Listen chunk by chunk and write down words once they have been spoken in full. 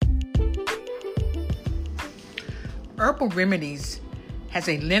Herbal remedies has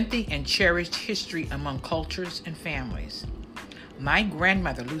a lengthy and cherished history among cultures and families. My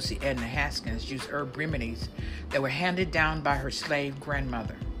grandmother, Lucy Edna Haskins, used herb remedies that were handed down by her slave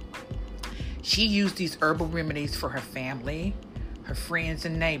grandmother. She used these herbal remedies for her family, her friends,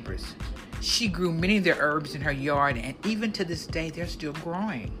 and neighbors. She grew many of their herbs in her yard, and even to this day, they're still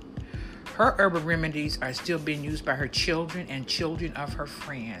growing. Her herbal remedies are still being used by her children and children of her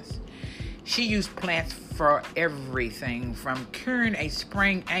friends. She used plants for everything, from curing a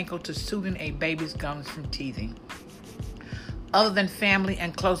sprained ankle to soothing a baby's gums from teething. Other than family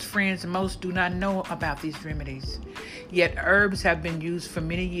and close friends, most do not know about these remedies. Yet herbs have been used for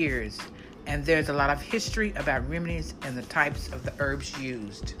many years, and there's a lot of history about remedies and the types of the herbs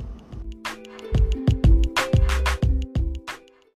used.